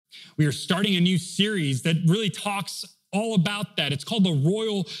we are starting a new series that really talks all about that. It's called The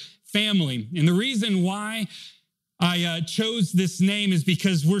Royal Family. And the reason why I chose this name is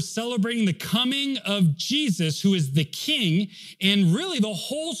because we're celebrating the coming of Jesus, who is the King. And really the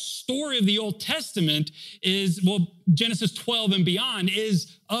whole story of the Old Testament is, well, Genesis 12 and beyond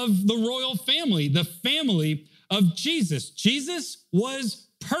is of the royal family, the family of Jesus. Jesus was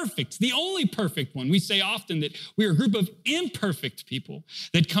perfect, the only perfect one. We say often that we are a group of imperfect people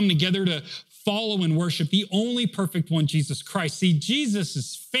that come together to follow and worship the only perfect one, Jesus Christ. See,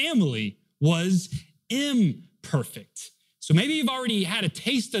 Jesus's family was imperfect. So maybe you've already had a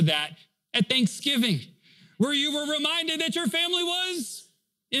taste of that at Thanksgiving, where you were reminded that your family was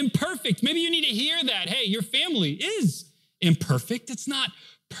imperfect. Maybe you need to hear that. Hey, your family is imperfect. It's not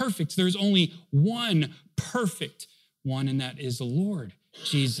perfect. There's only one perfect one, and that is the Lord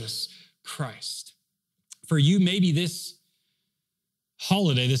Jesus Christ. For you, maybe this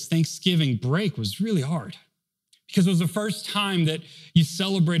holiday, this Thanksgiving break was really hard because it was the first time that you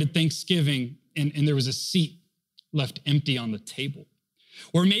celebrated Thanksgiving and there was a seat left empty on the table.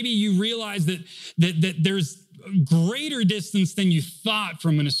 Or maybe you realize that there's greater distance than you thought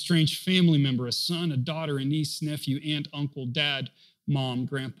from an estranged family member, a son, a daughter, a niece, nephew, aunt, uncle, dad, mom,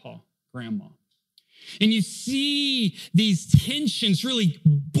 grandpa, grandma. And you see these tensions really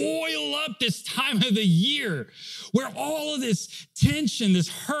boil up this time of the year, where all of this tension, this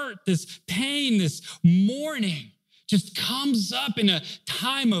hurt, this pain, this mourning just comes up in a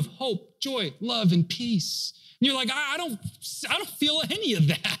time of hope, joy, love, and peace. And you're like, I don't feel any of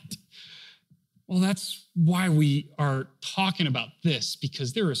that. Well, that's why we are talking about this,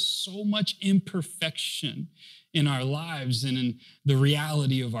 because there is so much imperfection in our lives and in the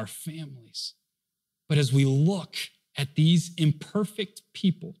reality of our families. But as we look at these imperfect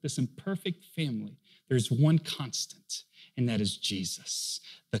people, this imperfect family, there's one constant, and that is Jesus,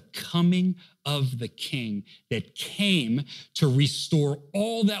 the coming of the King that came to restore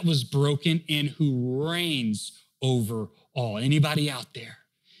all that was broken and who reigns over all. Anybody out there?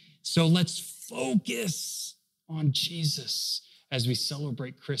 So let's focus on Jesus as we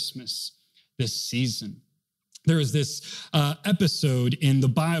celebrate Christmas this season. There is this episode in the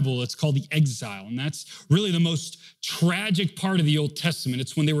Bible, it's called the exile, and that's really the most tragic part of the Old Testament.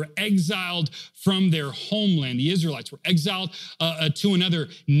 It's when they were exiled from their homeland. The Israelites were exiled to another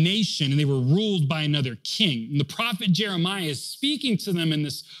nation, and they were ruled by another king. And the prophet Jeremiah is speaking to them in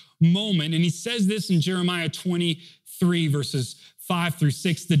this moment, and he says this in Jeremiah 23, verses 5 through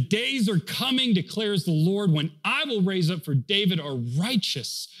 6. The days are coming, declares the Lord, when I will raise up for David a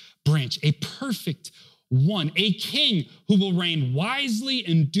righteous branch, a perfect one, a king who will reign wisely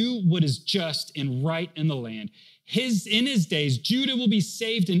and do what is just and right in the land. In his days, Judah will be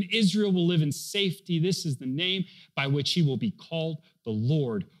saved and Israel will live in safety. This is the name by which he will be called, the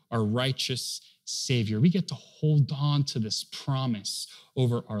Lord, our righteous Savior. We get to hold on to this promise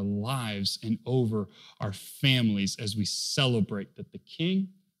over our lives and over our families as we celebrate that the King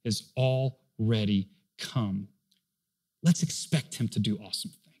has already come. Let's expect him to do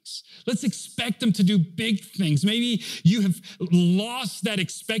awesome things. Let's expect him to do big things. Maybe you have lost that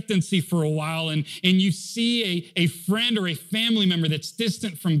expectancy for a while and you see a friend or a family member that's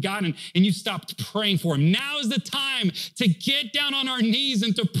distant from God and you stopped praying for him. Now is the time to get down on our knees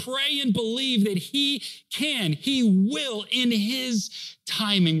and to pray and believe that he will, in his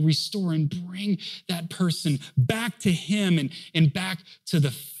timing, restore and bring that person back to him and back to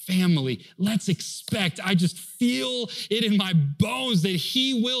the family. Let's expect, I just feel it in my bones that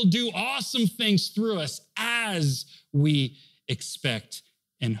he will do awesome things through us as we expect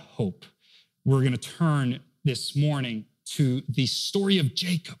and hope. We're going to turn this morning to the story of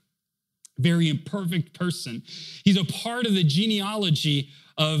Jacob, very imperfect person. He's a part of the genealogy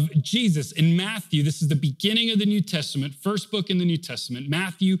of Jesus. In Matthew, this is the beginning of the New Testament, first book in the New Testament,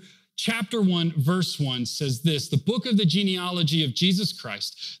 Matthew Chapter 1, verse 1 says this, the book of the genealogy of Jesus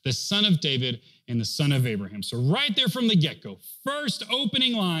Christ, the son of David and the son of Abraham. So right there from the get-go, first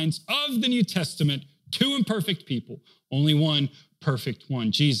opening lines of the New Testament, two imperfect people, only one perfect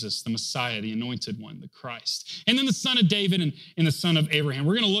one, Jesus, the Messiah, the anointed one, the Christ. And then the son of David and the son of Abraham.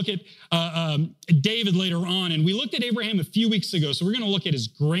 We're going to look at David later on, and we looked at Abraham a few weeks ago, so we're going to look at his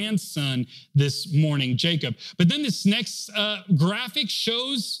grandson this morning, Jacob. But then this next graphic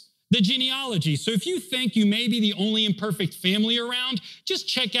shows the genealogy. So if you think you may be the only imperfect family around, just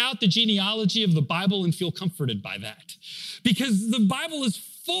check out the genealogy of the Bible and feel comforted by that. Because the Bible is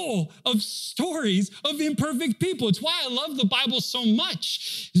full of stories of imperfect people. It's why I love the Bible so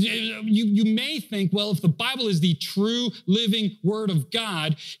much. You may think, well, if the Bible is the true living word of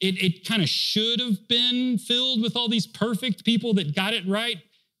God, it kind of should have been filled with all these perfect people that got it right.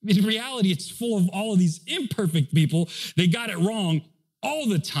 In reality, it's full of all of these imperfect people. They got it wrong all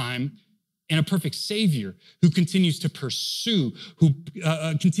the time. And a perfect Savior who continues to pursue, who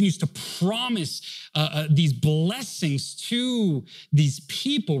continues to promise these blessings to these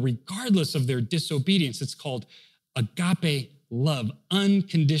people, regardless of their disobedience. It's called agape love,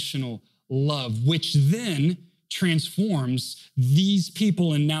 unconditional love, which then transforms these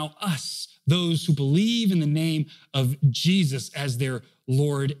people and now us, those who believe in the name of Jesus as their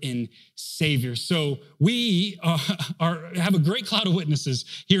Lord and Savior. So we have a great cloud of witnesses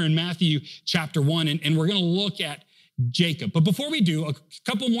here in Matthew chapter 1, and we're going to look at Jacob. But before we do, a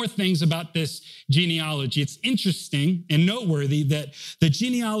couple more things about this genealogy. It's interesting and noteworthy that the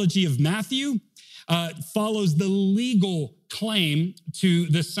genealogy of Matthew follows the legal claim to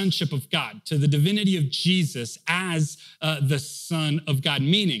the sonship of God, to the divinity of Jesus as the Son of God,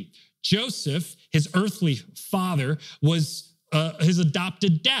 meaning Joseph, his earthly father, was his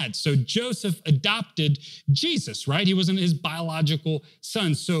adopted dad. So Joseph adopted Jesus, right? He wasn't his biological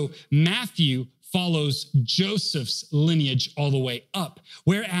son. So Matthew follows Joseph's lineage all the way up,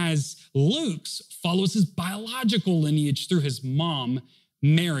 whereas Luke's follows his biological lineage through his mom,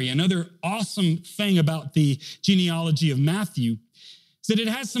 Mary. Another awesome thing about the genealogy of Matthew is that it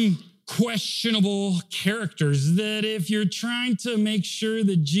has some questionable characters that if you're trying to make sure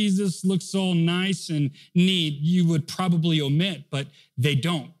that Jesus looks all nice and neat, you would probably omit, but they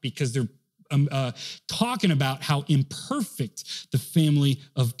don't, because they're talking about how imperfect the family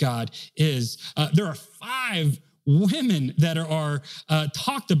of God is. There are 5 women that are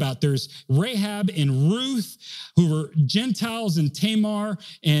talked about. There's Rahab and Ruth, who were Gentiles, and Tamar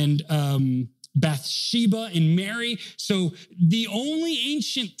and Bathsheba and Mary. So the only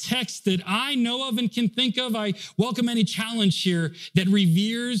ancient text that I know of and can think of, I welcome any challenge here, that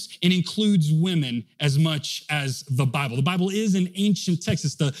reveres and includes women as much as the Bible. The Bible is an ancient text.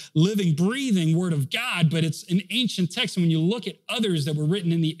 It's the living, breathing word of God, but it's an ancient text. And when you look at others that were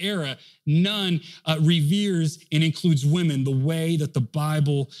written in the era, none reveres and includes women the way that the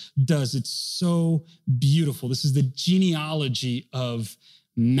Bible does. It's so beautiful. This is the genealogy of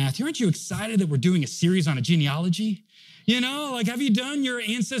Matthew. Aren't you excited that we're doing a series on a genealogy? You know, like, have you done your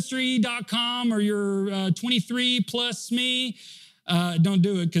Ancestry.com or your 23 plus me? Don't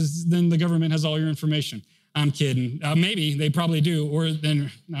do it, because then the government has all your information. I'm kidding. Maybe they probably do, or then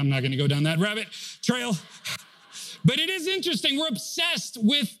I'm not going to go down that rabbit trail. But it is interesting. We're obsessed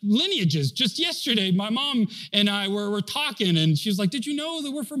with lineages. Just yesterday, my mom and I were talking, and she was like, did you know that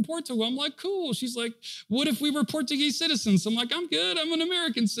we're from Portugal? I'm like, cool. She's like, what if we were Portuguese citizens? I'm like, I'm good. I'm an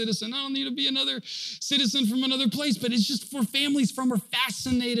American citizen. I don't need to be another citizen from another place. But it's just for families we're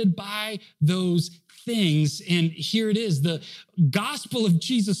fascinated by those things. And here it is. The gospel of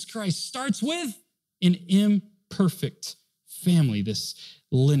Jesus Christ starts with an imperfect family, this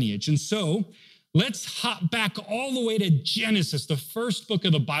lineage. And so let's hop back all the way to Genesis, the first book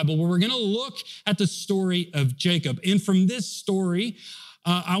of the Bible, where we're going to look at the story of Jacob. And from this story,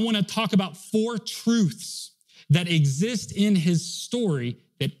 I want to talk about 4 truths that exist in his story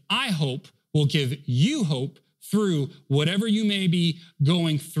that I hope will give you hope through whatever you may be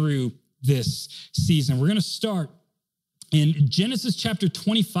going through this season. We're going to start in Genesis chapter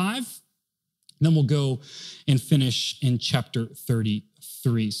 25, then we'll go and finish in chapter 30.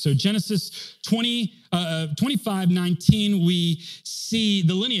 So Genesis 25:19, we see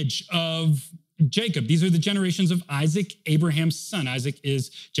the lineage of Jacob. These are the generations of Isaac, Abraham's son. Isaac is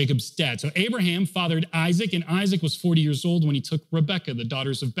Jacob's dad. So Abraham fathered Isaac, and Isaac was 40 years old when he took Rebekah, the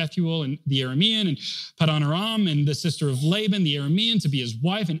daughters of Bethuel and the Aramean, and Paddan Aram, and the sister of Laban, the Aramean, to be his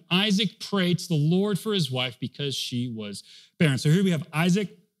wife. And Isaac prayed to the Lord for his wife because she was barren. So here we have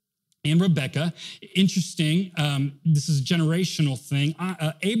Isaac and Rebekah. Interesting, this is a generational thing.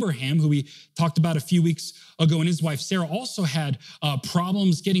 Abraham, who we talked about a few weeks ago, and his wife Sarah also had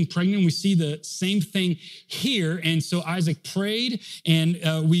problems getting pregnant. We see the same thing here. And so Isaac prayed, and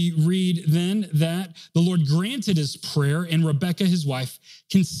we read then that the Lord granted his prayer, and Rebekah, his wife,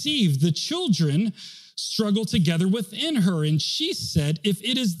 conceived. The children struggled together within her, and she said, if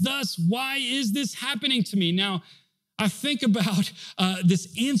it is thus, why is this happening to me? Now, I think about this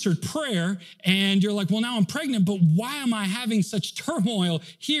answered prayer, and you're like, well, now I'm pregnant, but why am I having such turmoil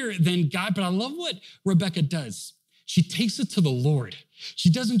here then, God? But I love what Rebekah does. She takes it to the Lord. She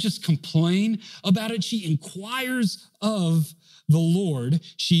doesn't just complain about it. She inquires of the Lord.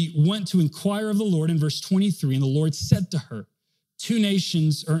 She went to inquire of the Lord in verse 23, and the Lord said to her, 2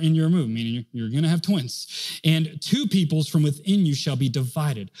 nations are in your womb, meaning you're going to have twins, and 2 peoples from within you shall be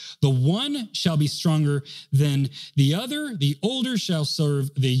divided. The one shall be stronger than the other. The older shall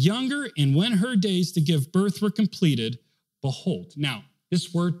serve the younger. And when her days to give birth were completed, behold. Now,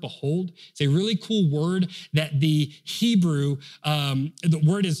 This word, behold, it's a really cool word that the Hebrew, the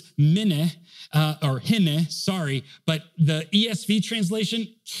word is mineh, or hine, sorry, but the ESV translation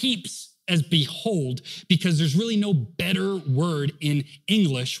keeps as behold, because there's really no better word in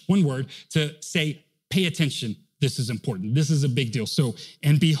English, one word, to say, pay attention. This is important. This is a big deal. So,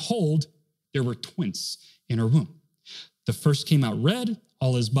 and behold, there were twins in her womb. The first came out red,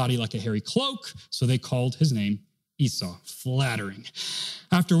 all his body like a hairy cloak, so they called his name Esau. Flattering.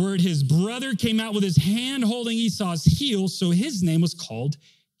 Afterward, his brother came out with his hand holding Esau's heel, so his name was called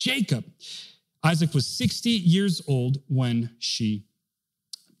Jacob. Isaac was 60 years old when she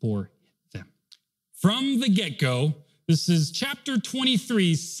bore them. From the get-go, this is chapter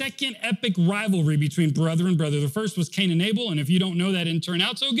 23's second epic rivalry between brother and brother. The first was Cain and Abel, and if you don't know, that didn't turn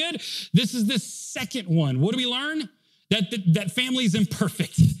out so good. This is the second one. What do we learn? That family's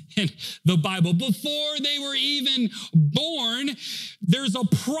imperfect in the Bible. Before they were even born, there's a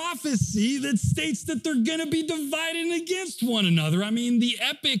prophecy that states that they're going to be divided against one another. I mean, the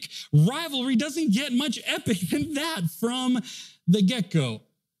epic rivalry doesn't get much epic than that from the get-go.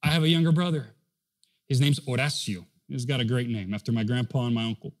 I have a younger brother. His name's Horacio. He's got a great name after my grandpa and my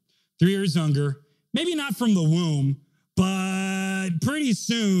uncle. 3 years younger, maybe not from the womb, but pretty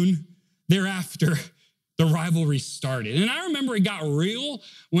soon thereafter, the rivalry started. And I remember it got real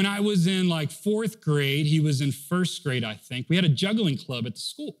when I was in like 4th grade. He was in 1st grade, I think. We had a juggling club at the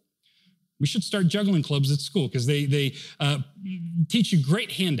school. We should start juggling clubs at school because they teach you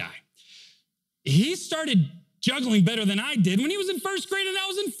great hand-eye. He started juggling better than I did when he was in 1st grade and I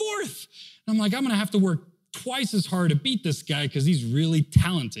was in 4th. And I'm like, I'm going to have to work twice as hard to beat this guy because he's really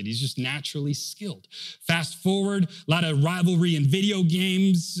talented. He's just naturally skilled. Fast forward, a lot of rivalry in video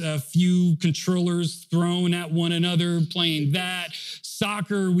games, a few controllers thrown at one another, playing that.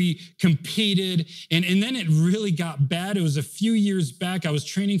 Soccer, we competed. And then it really got bad. It was a few years back. I was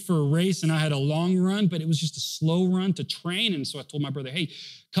training for a race and I had a long run, but it was just a slow run to train. And so I told my brother, hey,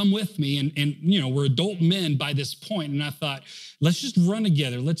 come with me. And you know, we're adult men by this point. And I thought, let's just run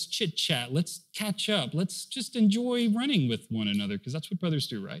together. Let's chit chat. Let's catch up. Let's just enjoy running with one another because that's what brothers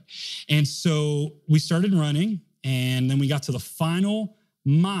do, right? And so we started running and then we got to the final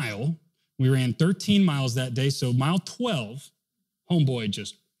mile. We ran 13 miles that day. So mile 12, homeboy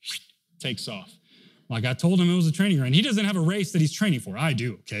just takes off. Like I told him it was a training run. He doesn't have a race that he's training for. I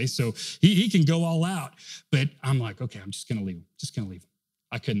do, okay? So he can go all out. But I'm like, okay, I'm just going to leave him. Just going to leave him.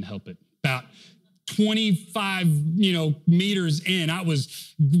 I couldn't help it. About 25, meters in, I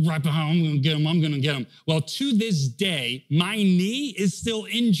was right behind him. I'm going to get him. Well, to this day, my knee is still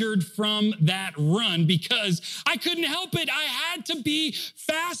injured from that run because I couldn't help it. I had to be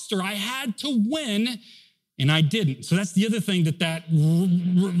faster. I had to win. And I didn't. So that's the other thing that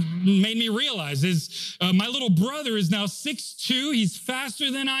made me realize is my little brother is now 6'2". He's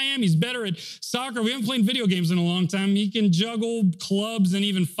faster than I am. He's better at soccer. We haven't played video games in a long time. He can juggle clubs and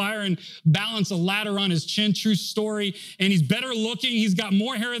even fire and balance a ladder on his chin. True story. And he's better looking. He's got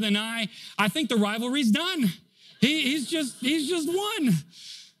more hair than I. I think the rivalry's done. He's just won.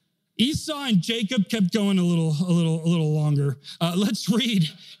 Esau and Jacob kept going a little longer. Let's read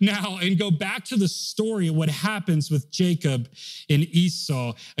now and go back to the story of what happens with Jacob and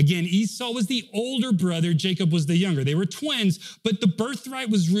Esau. Again, Esau was the older brother. Jacob was the younger. They were twins, but the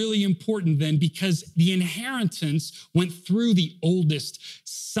birthright was really important then because the inheritance went through the oldest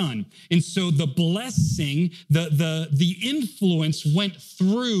son. And so the blessing, the influence went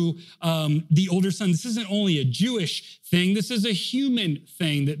through the older son. This isn't only a Jewish thing. This is a human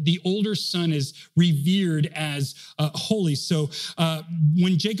thing that the older son is revered as holy. So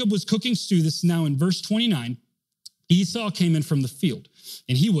when Jacob was cooking stew, this is now in verse 29, Esau came in from the field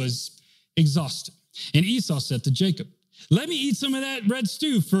and he was exhausted. And Esau said to Jacob, let me eat some of that red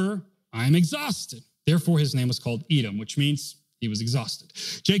stew for I am exhausted. Therefore his name was called Edom, which means he was exhausted.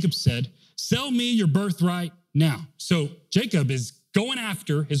 Jacob said, sell me your birthright now. So Jacob is going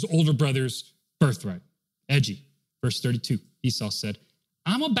after his older brother's birthright. Edgy. Verse 32, Esau said,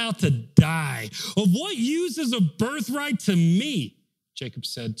 I'm about to die. Of what use is a birthright to me? Jacob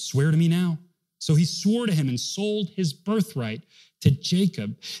said, swear to me now. So he swore to him and sold his birthright to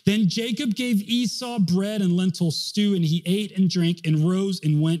Jacob. Then Jacob gave Esau bread and lentil stew, and he ate and drank and rose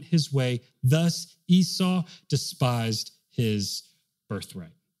and went his way. Thus Esau despised his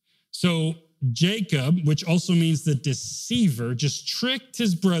birthright. So Jacob, which also means the deceiver, just tricked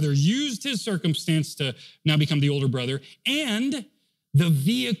his brother, used his circumstance to now become the older brother, and the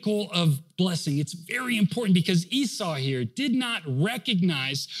vehicle of blessing. It's very important because Esau here did not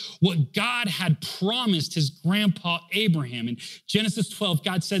recognize what God had promised his grandpa Abraham. In Genesis 12,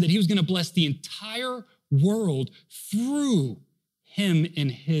 God said that he was going to bless the entire world through him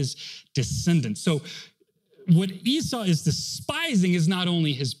and his descendants. So what Esau is despising is not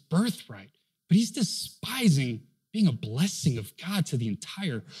only his birthright, but he's despising being a blessing of God to the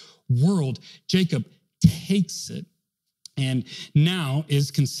entire world. Jacob takes it and now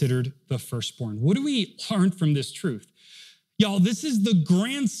is considered the firstborn. What do we learn from this truth? Y'all, this is the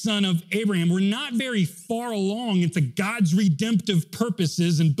grandson of Abraham. We're not very far along into God's redemptive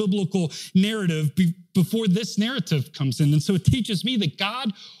purposes and biblical narrative before this narrative comes in. And so it teaches me that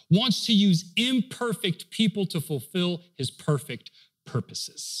God wants to use imperfect people to fulfill his perfect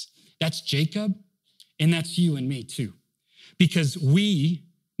purposes. That's Jacob, and that's you and me too. Because we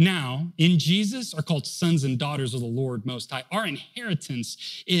now in Jesus are called sons and daughters of the Lord Most High. Our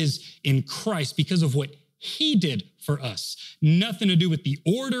inheritance is in Christ because of what he did for us. Nothing to do with the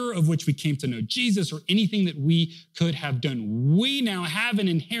order of which we came to know Jesus or anything that we could have done. We now have an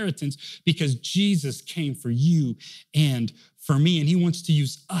inheritance because Jesus came for you and for me, and he wants to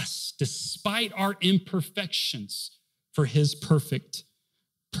use us, despite our imperfections, for his perfect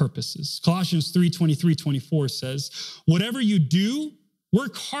purposes. Colossians 3:23-24 says, whatever you do,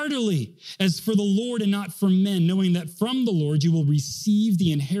 work heartily as for the Lord and not for men, knowing that from the Lord you will receive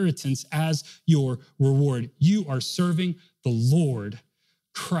the inheritance as your reward. You are serving the Lord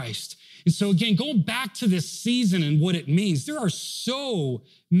Christ. And so again, going back to this season and what it means, there are so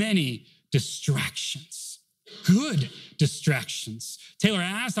many distractions, good distractions. Taylor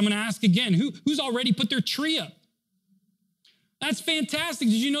asked, I'm going to ask again, who's already put their tree up? That's fantastic.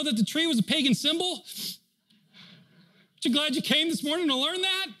 Did you know that the tree was a pagan symbol? Aren't you glad you came this morning to learn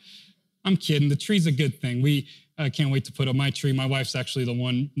that? I'm kidding. The tree's a good thing. We can't wait to put up my tree. My wife's actually the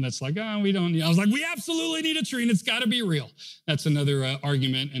one that's like, we don't need. I was like, we absolutely need a tree, and it's got to be real. That's another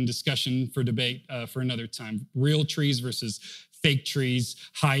argument and discussion for debate for another time. Real trees versus fake trees,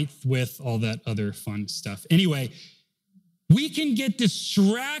 height, width, all that other fun stuff. Anyway, we can get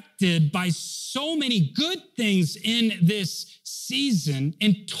distracted by so many good things in this season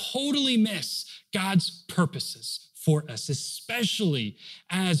and totally miss God's purposes for us, especially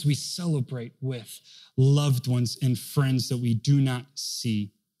as we celebrate with loved ones and friends that we do not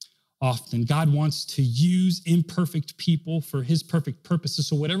see often. God wants to use imperfect people for his perfect purposes.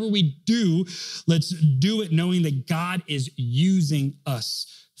 So whatever we do, let's do it knowing that God is using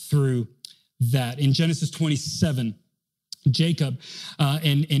us through that. In Genesis 27, Jacob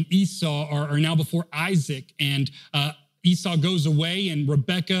and Esau are now before Isaac, and Esau goes away, and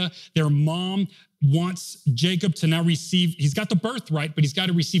Rebekah, their mom, wants Jacob to now receive, he's got the birthright, but he's got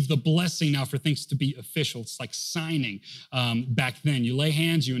to receive the blessing now for things to be official. It's like signing back then. You lay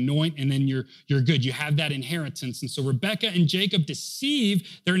hands, you anoint, and then you're good. You have that inheritance. And so Rebekah and Jacob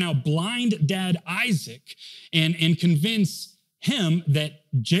deceive their now blind dad Isaac and convince him that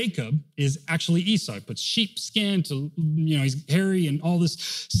Jacob is actually Esau. He puts sheepskin to, he's hairy and all this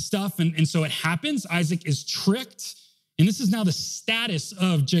stuff. And so it happens. Isaac is tricked. And this is now the status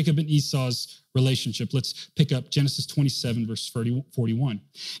of Jacob and Esau's relationship. Let's pick up Genesis 27, verse 41.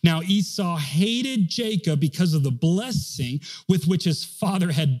 Now Esau hated Jacob because of the blessing with which his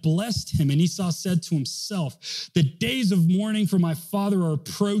father had blessed him. And Esau said to himself, the days of mourning for my father are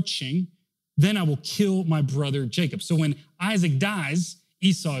approaching. Then I will kill my brother Jacob. So when Isaac dies,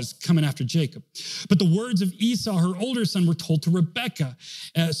 Esau is coming after Jacob. But the words of Esau, her older son, were told to Rebekah.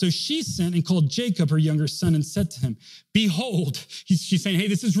 So she sent and called Jacob, her younger son, and said to him, behold, she's saying, hey,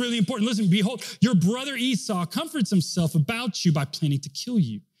 this is really important. Listen, behold, your brother Esau comforts himself about you by planning to kill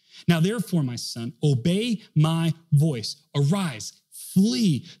you. Now, therefore, my son, obey my voice. Arise,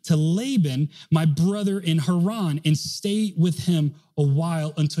 flee to Laban, my brother in Haran, and stay with him a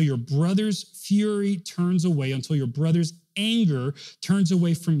while until your brother's fury turns away, until your brother's anger turns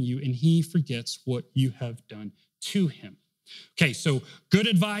away from you, and he forgets what you have done to him. Okay, so good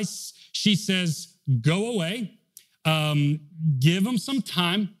advice. She says, go away. Give him some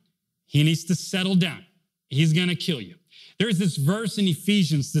time. He needs to settle down. He's going to kill you. There's this verse in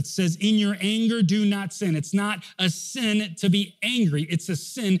Ephesians that says, in your anger, do not sin. It's not a sin to be angry. It's a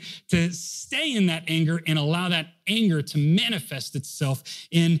sin to stay in that anger and allow that anger to manifest itself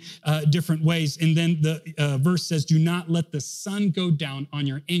in different ways. And then the verse says, do not let the sun go down on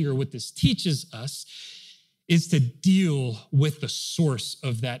your anger. What this teaches us is to deal with the source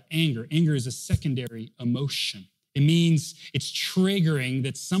of that anger. Anger is a secondary emotion. It means it's triggering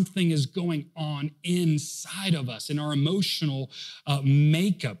that something is going on inside of us, in our emotional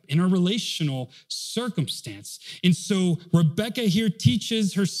makeup, in our relational circumstance. And so Rebekah here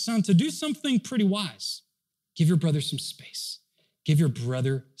teaches her son to do something pretty wise. Give your brother some space. Give your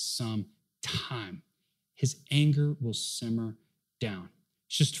brother some time. His anger will simmer down.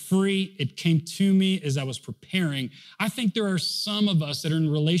 It's just free. It came to me as I was preparing. I think there are some of us that are in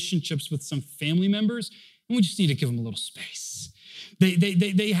relationships with some family members, and we just need to give them a little space.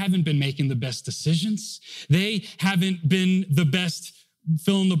 They haven't been making the best decisions. They haven't been the best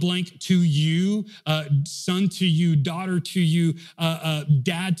fill in the blank to you, son to you, daughter to you,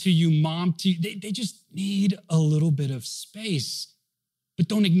 dad to you, mom to you. They just need a little bit of space, but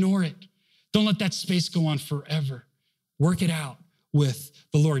don't ignore it. Don't let that space go on forever. Work it out with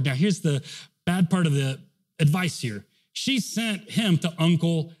the Lord. Now, here's the bad part of the advice here. She sent him to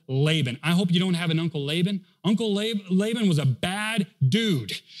Uncle Laban. I hope you don't have an Uncle Laban. Uncle Laban was a bad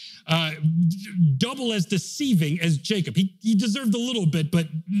dude, double as deceiving as Jacob. He deserved a little bit, but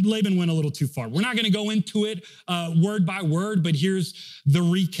Laban went a little too far. We're not going to go into it word by word, but here's the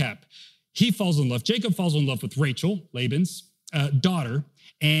recap. Jacob falls in love with Rachel, Laban's daughter,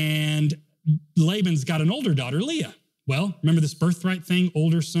 and Laban's got an older daughter, Leah. Well, remember this birthright thing,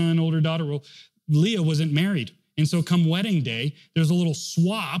 older son, older daughter? Well, Leah wasn't married. And so come wedding day, there's a little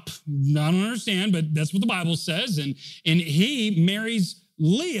swap. I don't understand, but that's what the Bible says. And he marries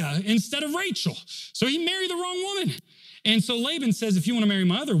Leah instead of Rachel. So he married the wrong woman. And so Laban says, if you want to marry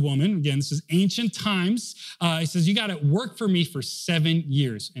my other woman, again, this is ancient times, he says, you got to work for me for 7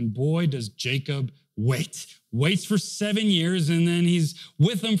 years. And boy, does Jacob waits for 7 years, and then he's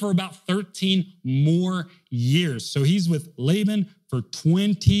with him for about 13 more years. So he's with Laban for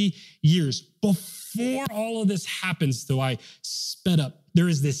 20 years. Before all of this happens, though, I sped up. There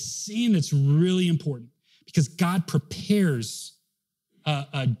is this scene that's really important because God prepares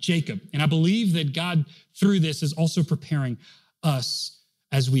Jacob. And I believe that God, through this, is also preparing us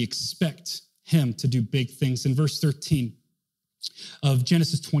as we expect him to do big things. In verse 13 of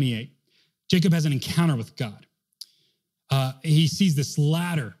Genesis 28, Jacob has an encounter with God. He sees this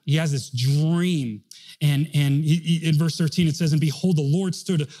ladder. He has this dream. And in verse 13, it says, and behold, the Lord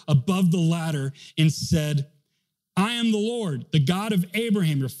stood above the ladder and said, I am the Lord, the God of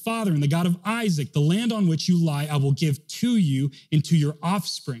Abraham, your father, and the God of Isaac. The land on which you lie, I will give to you and to your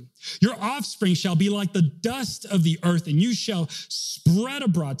offspring. Your offspring shall be like the dust of the earth, and you shall spread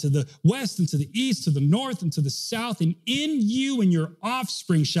abroad to the west and to the east, to the north and to the south. And in you and your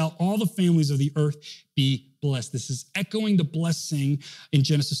offspring shall all the families of the earth be blessed. This is echoing the blessing in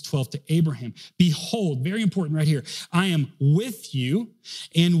Genesis 12 to Abraham. Behold, very important right here, I am with you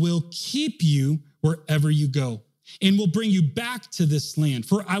and will keep you wherever you go, and will bring you back to this land.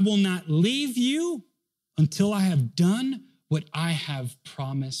 For I will not leave you until I have done what I have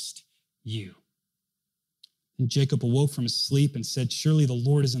promised you. And Jacob awoke from his sleep and said, surely the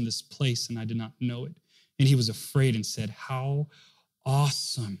Lord is in this place, and I did not know it. And he was afraid and said, how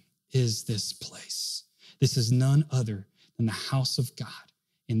awesome is this place? This is none other than the house of God,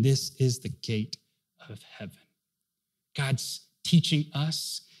 and this is the gate of heaven. God's teaching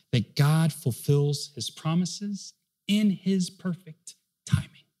us that God fulfills his promises in his perfect timing.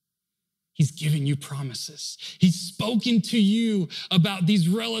 He's giving you promises. He's spoken to you about these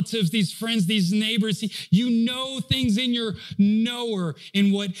relatives, these friends, these neighbors. You know things in your knower.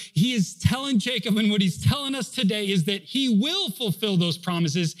 And what he is telling Jacob and what he's telling us today is that he will fulfill those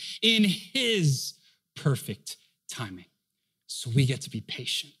promises in his perfect timing. So we get to be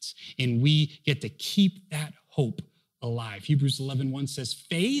patient and we get to keep that hope alive. Hebrews 11:1 says,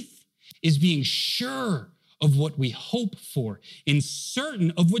 faith is being sure of what we hope for and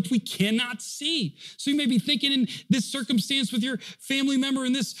certain of what we cannot see. So you may be thinking in this circumstance with your family member,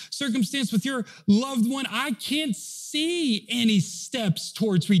 in this circumstance with your loved one, I can't see any steps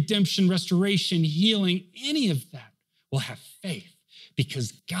towards redemption, restoration, healing, any of that. Well, have faith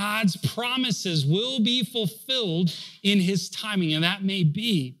because God's promises will be fulfilled in his timing. And that may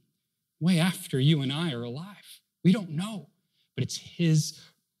be way after you and I are alive. We don't know, but it's his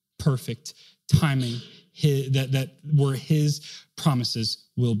perfect timing where his promises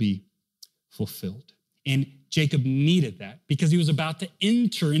will be fulfilled. And Jacob needed that because he was about to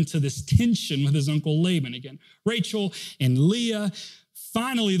enter into this tension with his uncle Laban again. Rachel and Leah.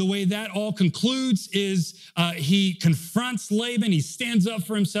 Finally, the way that all concludes is he confronts Laban. He stands up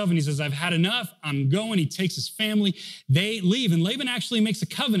for himself and he says, I've had enough. I'm going. He takes his family. They leave. And Laban actually makes a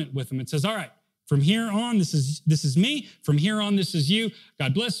covenant with him and says, all right, from here on, this is me. From here on, this is you.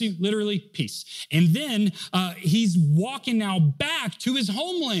 God bless you. Literally, peace. And then he's walking now back to his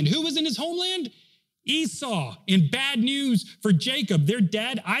homeland. Who was in his homeland? Esau. And bad news for Jacob. Their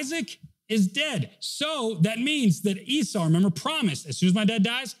dad, Isaac, is dead. So that means that Esau, remember, promised, as soon as my dad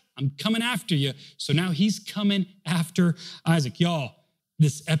dies, I'm coming after you. So now he's coming after Isaac. Y'all,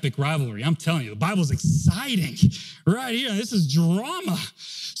 this epic rivalry, I'm telling you, the Bible's exciting right here. This is drama.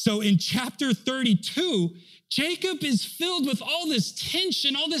 So in chapter 32, Jacob is filled with all this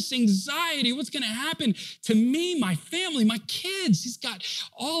tension, all this anxiety. What's going to happen to me, my family, my kids? He's got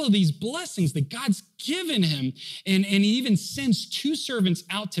all of these blessings that God's given him. And he even sends 2 servants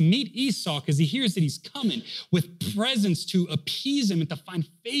out to meet Esau because he hears that he's coming with presents to appease him and to find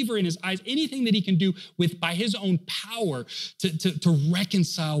favor in his eyes, anything that he can do by his own power to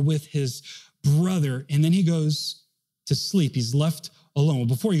reconcile with his brother. And then he goes to sleep. He's left alone. Well,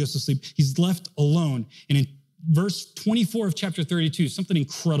 before he goes to sleep, he's left alone. And in verse 24 of chapter 32, something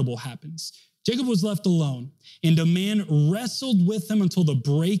incredible happens. Jacob was left alone, and a man wrestled with him until the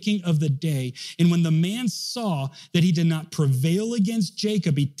breaking of the day. And when the man saw that he did not prevail against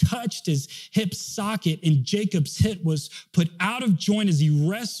Jacob, he touched his hip socket, and Jacob's hip was put out of joint as he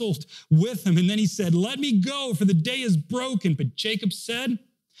wrestled with him. And then he said, "Let me go, for the day is broken." But Jacob said,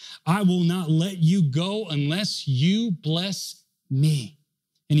 "I will not let you go unless you bless me."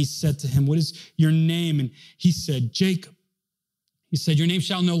 And he said to him, "What is your name?" And he said, "Jacob." He said, "Your name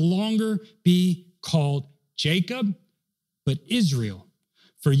shall no longer be called Jacob, but Israel,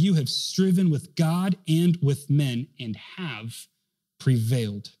 for you have striven with God and with men and have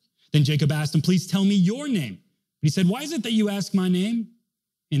prevailed." Then Jacob asked him, "Please tell me your name." But he said, "Why is it that you ask my name?"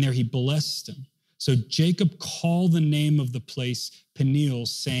 And there he blessed him. So Jacob called the name of the place Peniel,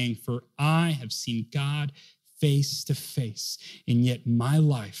 saying, "For I have seen God face to face, and yet my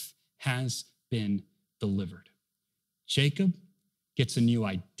life has been delivered." Jacob gets a new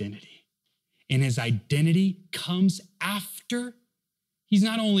identity, and his identity comes after he's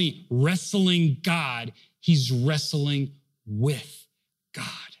not only wrestling God, he's wrestling with God.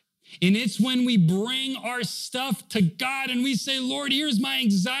 And it's when we bring our stuff to God and we say, "Lord, here's my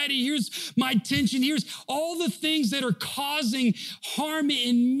anxiety, here's my tension, here's all the things that are causing harm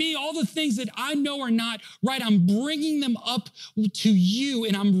in me, all the things that I know are not right. I'm bringing them up to you,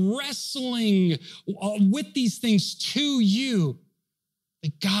 and I'm wrestling with these things to you."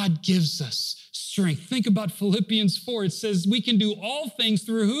 That God gives us strength. Think about Philippians 4. It says we can do all things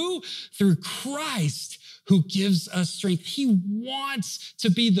through who? Through Christ, who gives us strength. He wants to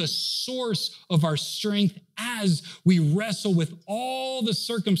be the source of our strength as we wrestle with all the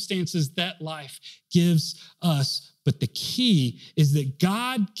circumstances that life gives us. But the key is that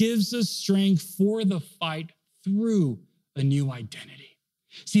God gives us strength for the fight through a new identity.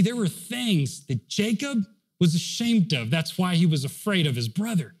 See, there were things that Jacob was ashamed of. That's why he was afraid of his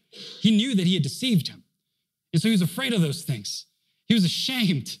brother. He knew that he had deceived him. And so he was afraid of those things. He was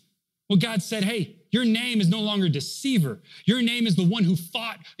ashamed. Well, God said, "Hey, your name is no longer deceiver. Your name is the one who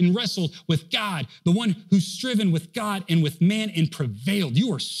fought and wrestled with God, the one who's striven with God and with man and prevailed.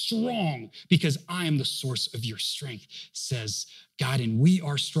 You are strong because I am the source of your strength," says God. And we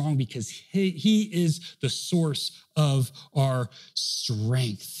are strong because he is the source of our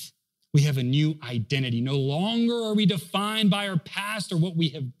strength. We have a new identity. No longer are we defined by our past or what we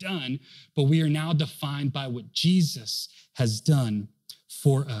have done, but we are now defined by what Jesus has done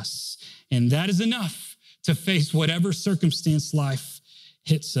for us. And that is enough to face whatever circumstance life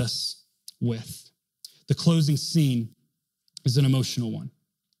hits us with. The closing scene is an emotional one.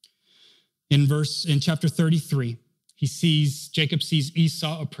 In chapter 33, Jacob sees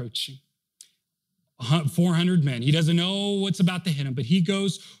Esau approaching. 400 men. He doesn't know what's about to hit him, but he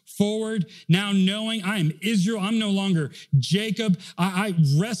goes forward now knowing I am Israel. I'm no longer Jacob. I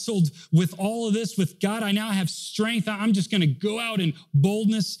wrestled with all of this with God. I now have strength. I'm just going to go out in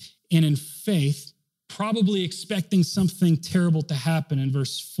boldness and in faith, probably expecting something terrible to happen. In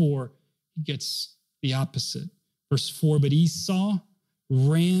verse 4, he gets the opposite. Verse 4, but Esau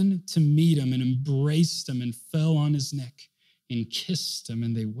ran to meet him and embraced him and fell on his neck and kissed him,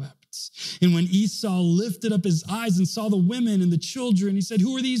 and they wept. And when Esau lifted up his eyes and saw the women and the children, he said,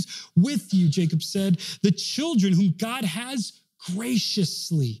 "Who are these with you?" Jacob said, "The children whom God has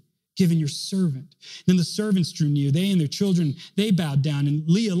graciously given your servant." Then the servants drew near, they and their children, they bowed down. And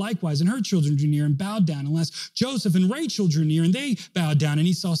Leah likewise and her children drew near and bowed down. And last Joseph and Rachel drew near and they bowed down. And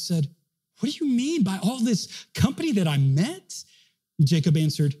Esau said, "What do you mean by all this company that I met?" And Jacob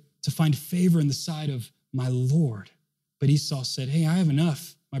answered, "To find favor in the sight of my Lord." But Esau said, "Hey, I have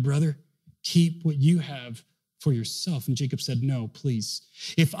enough, my brother. Keep what you have for yourself." And Jacob said, "No, please.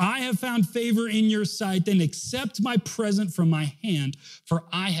 If I have found favor in your sight, then accept my present from my hand, for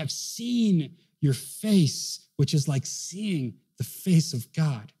I have seen your face, which is like seeing the face of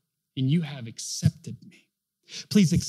God, and you have accepted me. Please accept